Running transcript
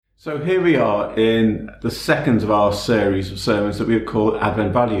So here we are in the second of our series of sermons that we have called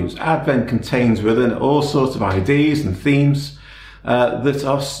Advent Values. Advent contains within all sorts of ideas and themes that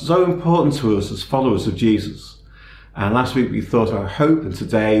are so important to us as followers of Jesus. And last week we thought about hope, and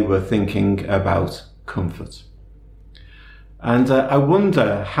today we're thinking about comfort. And I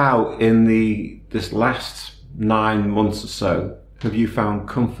wonder how in this last 9 months or so have you found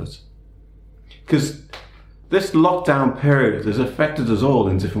comfort? Because this lockdown period has affected us all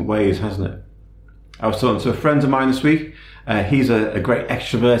in different ways, hasn't it? I was talking to a friend of mine this week. He's a great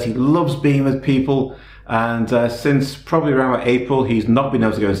extrovert. He loves being with people. And since probably around April, he's not been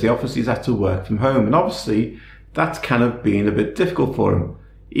able to go into the office. He's had to work from home. And obviously, that's kind of been a bit difficult for him.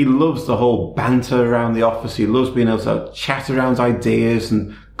 He loves the whole banter around the office. He loves being able to chat around ideas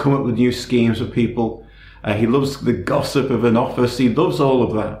and come up with new schemes for people. He loves the gossip of an office. He loves all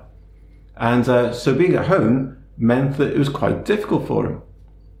of that. And so being at home meant that it was quite difficult for him.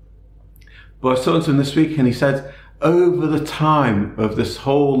 But I was talking to him this week and he said, over the time of this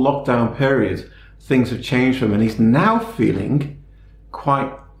whole lockdown period, things have changed for him. And he's now feeling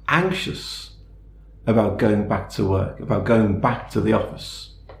quite anxious about going back to work, about going back to the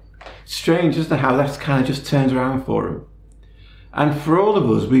office. Strange, isn't it, how that's kind of just turned around for him. And for all of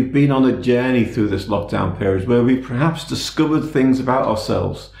us, we've been on a journey through this lockdown period where we've perhaps discovered things about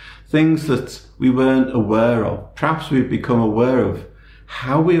ourselves, things that we weren't aware of. Perhaps we've become aware of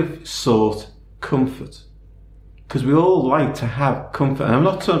how we have sought comfort. Because we all like to have comfort. And I'm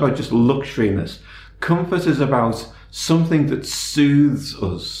not talking about just luxury in this. Comfort is about something that soothes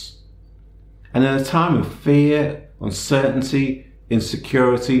us. And in a time of fear, uncertainty,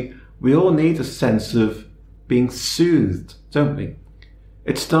 insecurity, we all need a sense of being soothed, don't we?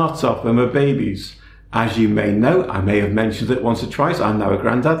 It starts off when we're babies. As you may know, I may have mentioned it once or twice, I'm now a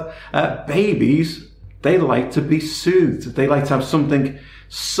granddad. Babies, they like to be soothed. They like to have something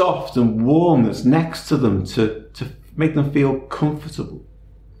soft and warm that's next to them to make them feel comfortable.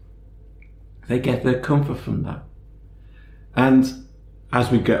 They get their comfort from that. And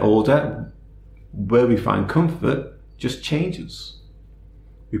as we get older, where we find comfort just changes.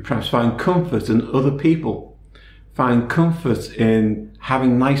 We perhaps find comfort in other people, find comfort in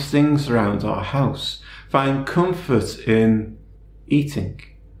having nice things around our house, find comfort in eating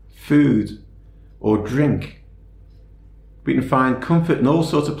food or drink. We can find comfort in all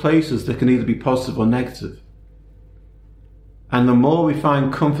sorts of places that can either be positive or negative. And the more we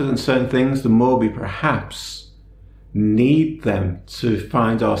find comfort in certain things, the more we perhaps need them to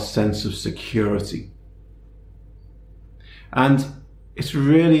find our sense of security. And it's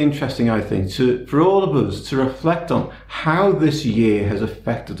really interesting, I think, for all of us to reflect on how this year has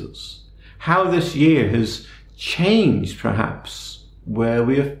affected us, how this year has changed, perhaps, where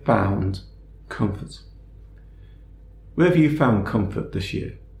we have found comfort. Where have you found comfort this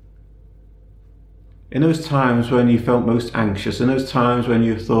year? In those times when you felt most anxious, in those times when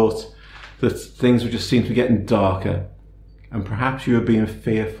you thought that things would just seem to be getting darker, and perhaps you were being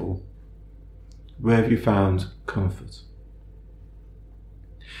fearful, where have you found comfort?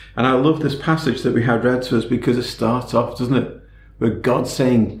 And I love this passage that we had read to us because it starts off, doesn't it, with God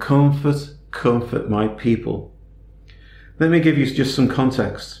saying, comfort, comfort my people. Let me give you just some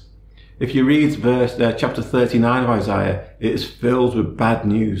context. If you read chapter 39 of Isaiah, it is filled with bad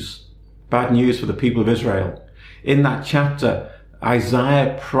news for the people of Israel. In that chapter,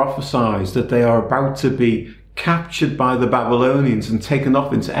 Isaiah prophesies that they are about to be captured by the Babylonians and taken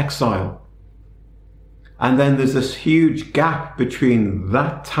off into exile. And then there's this huge gap between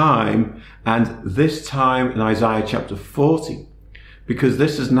that time and this time in Isaiah chapter 40. Because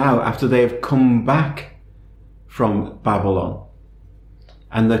this is now after they have come back from Babylon.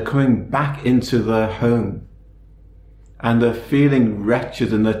 And they're coming back into their home. And they're feeling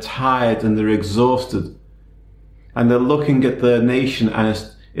wretched and they're tired and they're exhausted. And they're looking at their nation and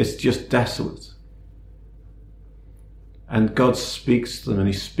it's just desolate. And God speaks to them, and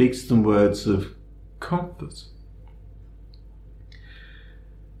he speaks to them words of comfort.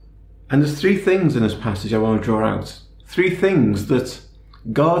 And there's 3 things in this passage I want to draw out. 3 things that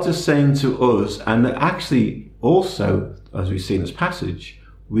God is saying to us, and that actually also, as we see in this passage,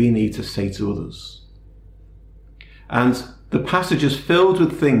 we need to say to others. And the passage is filled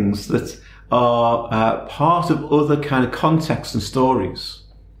with things that are part of other kind of contexts and stories.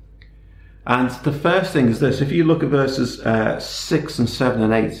 And the first thing is this: if you look at verses 6 and 7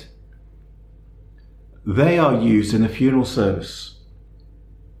 and 8, they are used in a funeral service.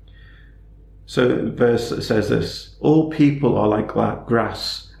 So the verse says this: all people are like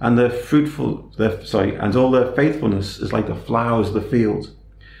grass, and and all their faithfulness is like the flowers of the field.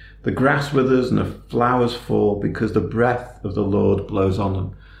 The grass withers and the flowers fall because the breath of the Lord blows on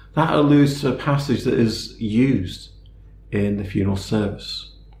them. That alludes to a passage that is used in the funeral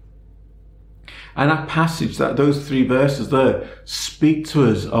service. And that passage, those 3 verses there, speak to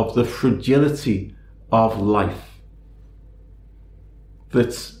us of the fragility of life.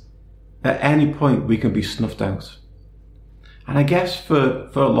 That at any point we can be snuffed out. And I guess for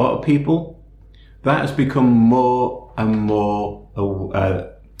a lot of people, that has become more and more,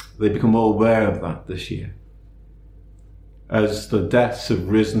 they become more aware of that this year. As the deaths have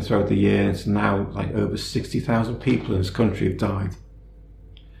risen throughout the year, it's now like over 60,000 people in this country have died.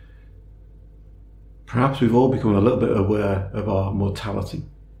 Perhaps we've all become a little bit aware of our mortality.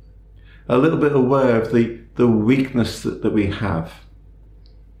 A little bit aware of the weakness that we have.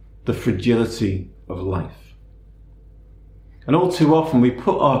 The fragility of life. And all too often we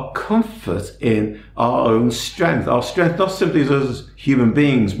put our comfort in our own strength. Our strength not simply as human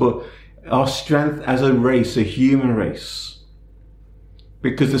beings, but our strength as a race, a human race.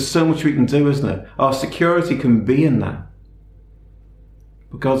 Because there's so much we can do, isn't there? Our security can be in that.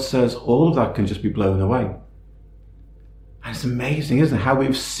 But God says all of that can just be blown away. And it's amazing, isn't it? How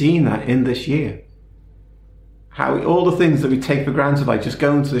we've seen that in this year. How all the things that we take for granted, like just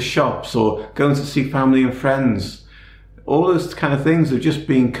going to the shops or going to see family and friends, all those kind of things have just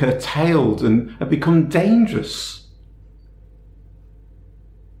been curtailed and have become dangerous.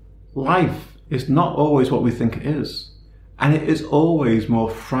 Life is not always what we think it is. And it is always more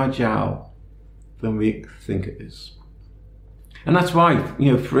fragile than we think it is. And that's why,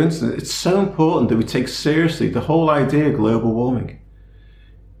 for instance, it's so important that we take seriously the whole idea of global warming.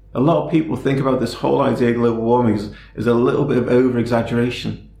 A lot of people think about this whole idea of global warming as a little bit of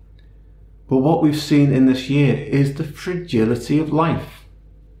over-exaggeration. But what we've seen in this year is the fragility of life.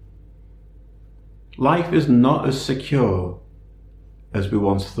 Life is not as secure as we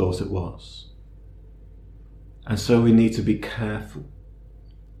once thought it was. And so we need to be careful.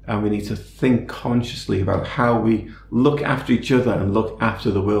 And we need to think consciously about how we look after each other and look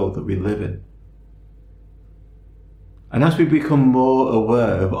after the world that we live in. And as we become more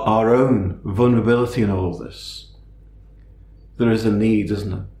aware of our own vulnerability in all of this, there is a need, isn't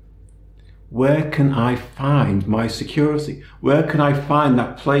there? Where can I find my security? Where can I find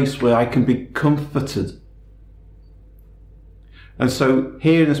that place where I can be comforted? And so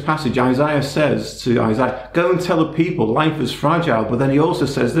here in this passage, Isaiah says to Isaiah, go and tell the people life is fragile. But then he also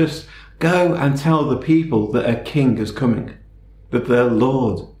says this, go and tell the people that a king is coming, that their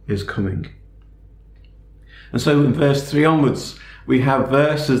Lord is coming. And so in verse 3 onwards, we have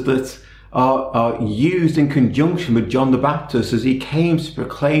verses that are used in conjunction with John the Baptist as he came to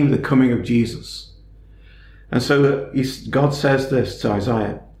proclaim the coming of Jesus. And so God says this to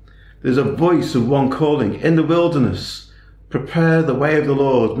Isaiah, there's a voice of one calling in the wilderness, prepare the way of the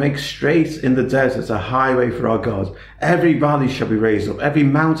Lord, make straight in the desert a highway for our God. Every valley shall be raised up, every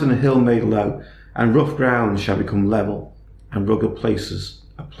mountain and hill made low, and rough ground shall become level, and rugged places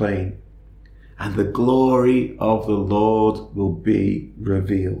a plain. And the glory of the Lord will be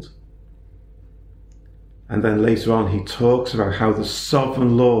revealed. And then later on he talks about how the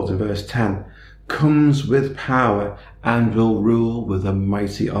sovereign Lord, in verse 10, comes with power and will rule with a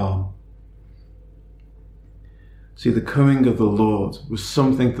mighty arm. See, the coming of the Lord was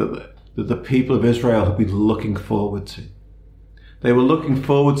something that the people of Israel had been looking forward to. They were looking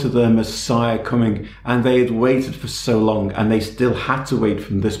forward to their Messiah coming, and they had waited for so long, and they still had to wait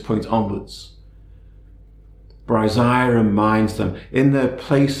from this point onwards. But Isaiah reminds them, in their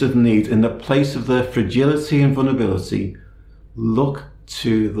place of need, in the place of their fragility and vulnerability, look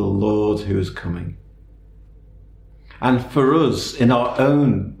to the Lord who is coming. And for us, in our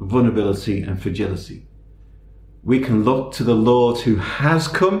own vulnerability and fragility, we can look to the Lord who has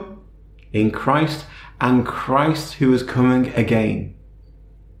come in Christ and Christ who is coming again.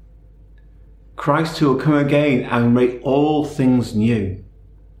 Christ who will come again and make all things new,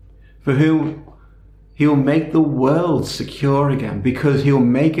 for whom he will make the world secure again, because he'll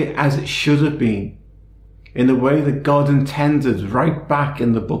make it as it should have been, in the way that God intended right back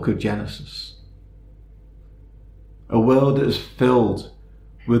in the book of Genesis. A world that is filled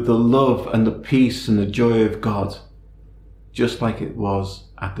with the love and the peace and the joy of God, just like it was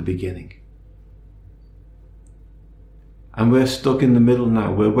at the beginning. And we're stuck in the middle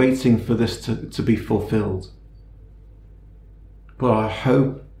now. We're waiting for this to be fulfilled. But our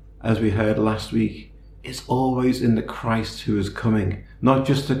hope, as we heard last week, is always in the Christ who is coming. Not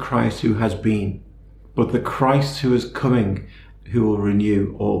just the Christ who has been, but the Christ who is coming, who will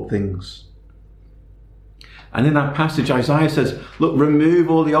renew all things. And in that passage, Isaiah says, look, remove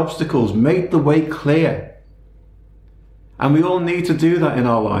all the obstacles, make the way clear. And we all need to do that in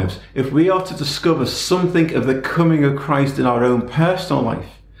our lives. If we are to discover something of the coming of Christ in our own personal life,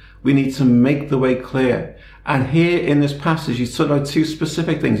 We need to make the way clear. And here in this passage, he's talking about two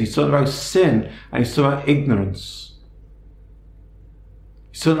specific things. He's talking about sin and he's talking about ignorance.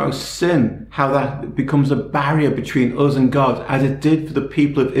 He's talking about sin, how that becomes a barrier between us and God, as it did for the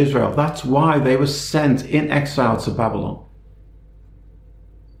people of Israel. That's why they were sent in exile to Babylon.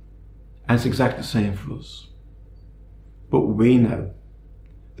 And it's exactly the same for us. But we know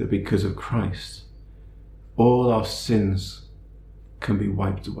that because of Christ, all our sins can be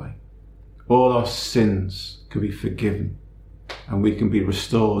wiped away. All our sins can be forgiven, and we can be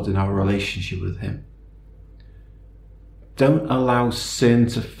restored in our relationship with him. Don't allow sin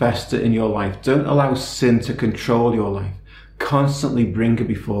to fester in your life. Don't allow sin to control your life. Constantly bring it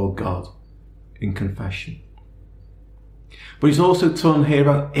before God in confession. But he's also talking here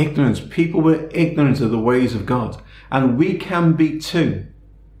about ignorance. People were ignorant of the ways of God, and we can be too,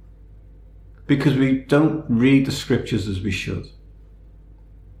 because we don't read the scriptures as we should.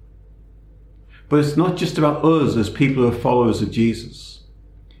 But it's not just about us as people who are followers of Jesus.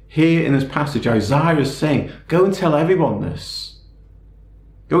 Here in this passage, Isaiah is saying, go and tell everyone this.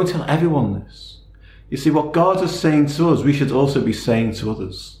 Go and tell everyone this. You see, what God is saying to us, we should also be saying to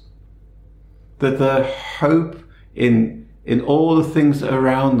others. That their hope in all the things that are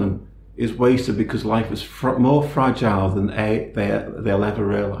around them is wasted because life is more fragile than they'll ever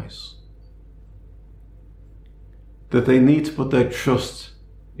realize. That they need to put their trust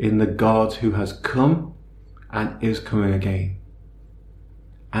in the God who has come and is coming again.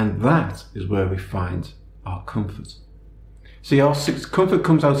 And that is where we find our comfort. See, our comfort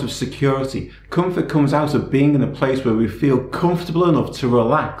comes out of security. Comfort comes out of being in a place where we feel comfortable enough to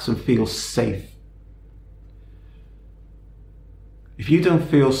relax and feel safe. If you don't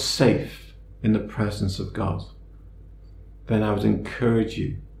feel safe in the presence of God, then I would encourage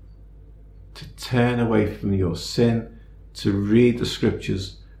you to turn away from your sin, to read the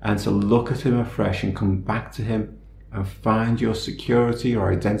scriptures, and to look at him afresh and come back to him and find your security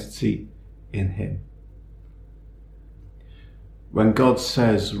or identity in him. When God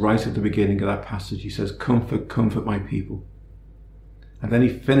says right at the beginning of that passage, he says, comfort, comfort my people. And then he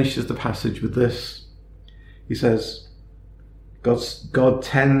finishes the passage with this. He says, God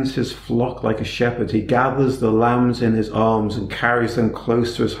tends his flock like a shepherd. He gathers the lambs in his arms and carries them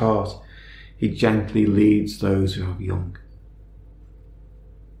close to his heart. He gently leads those who are young.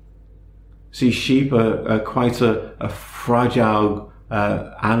 See, sheep are quite a fragile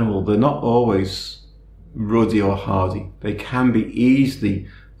animal. They're not always ruddy or hardy. They can be easily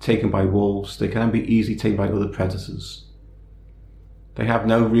taken by wolves. They can be easily taken by other predators. They have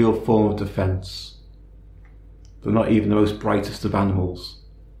no real form of defense. They're not even the most brightest of animals.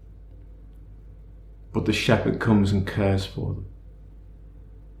 But the shepherd comes and cares for them.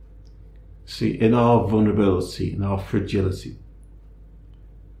 See, in our vulnerability, in our fragility,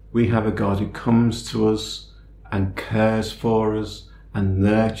 we have a God who comes to us and cares for us and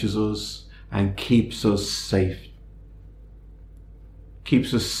nurtures us and keeps us safe.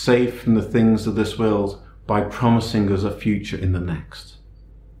 Keeps us safe from the things of this world by promising us a future in the next.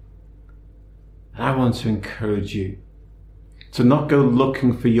 And I want to encourage you to not go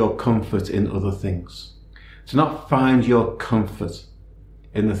looking for your comfort in other things, to not find your comfort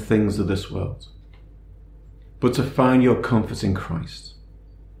in the things of this world, but to find your comfort in Christ,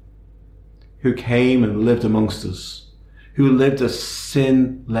 who came and lived amongst us, who lived a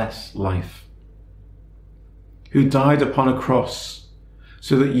sinless life, who died upon a cross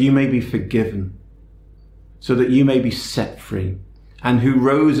so that you may be forgiven, so that you may be set free, and who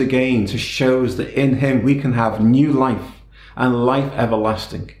rose again to show us that in him we can have new life and life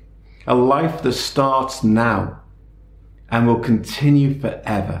everlasting, a life that starts now and will continue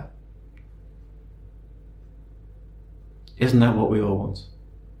forever. Isn't that what we all want?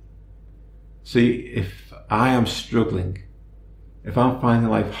 See, if I am struggling, if I'm finding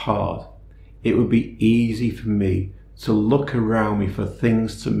life hard, it would be easy for me to look around me for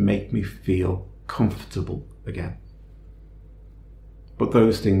things to make me feel comfortable again. But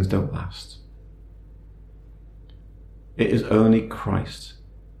those things don't last. It is only Christ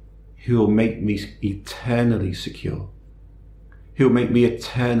who will make me eternally secure, who will make me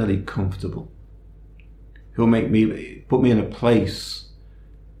eternally comfortable, who will put me in a place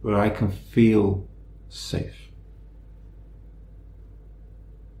where I can feel safe.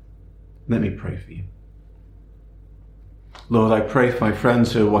 Let me pray for you. Lord, I pray for my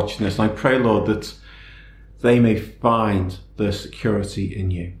friends who are watching this, and I pray, Lord, that they may find their security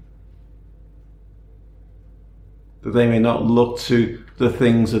in you. That they may not look to the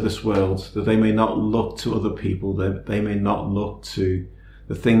things of this world, that they may not look to other people, that they may not look to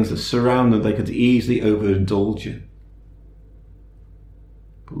the things that surround them they could easily overindulge in.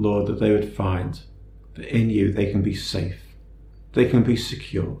 but Lord, that they would find that in you they can be safe, they can be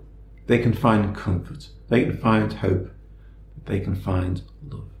secure, they can find comfort, they can find hope, they can find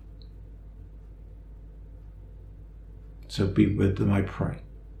love. So be with them, I pray.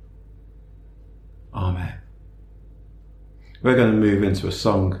 Amen. We're going to move into a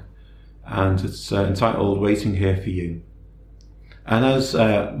song, and it's entitled Waiting Here for You. And as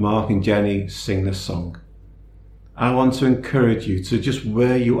Mark and Jenny sing this song, I want to encourage you to just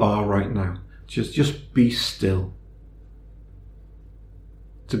where you are right now, just be still.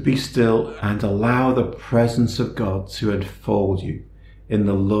 To be still and allow the presence of God to enfold you in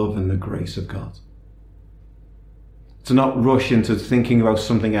the love and the grace of God. To not rush into thinking about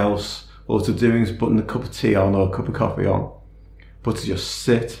something else or to putting a cup of tea on or a cup of coffee on, but to just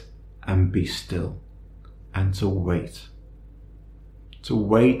sit and be still and to wait. To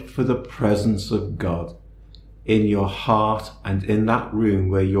wait for the presence of God in your heart and in that room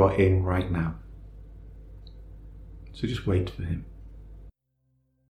where you are in right now. So just wait for him.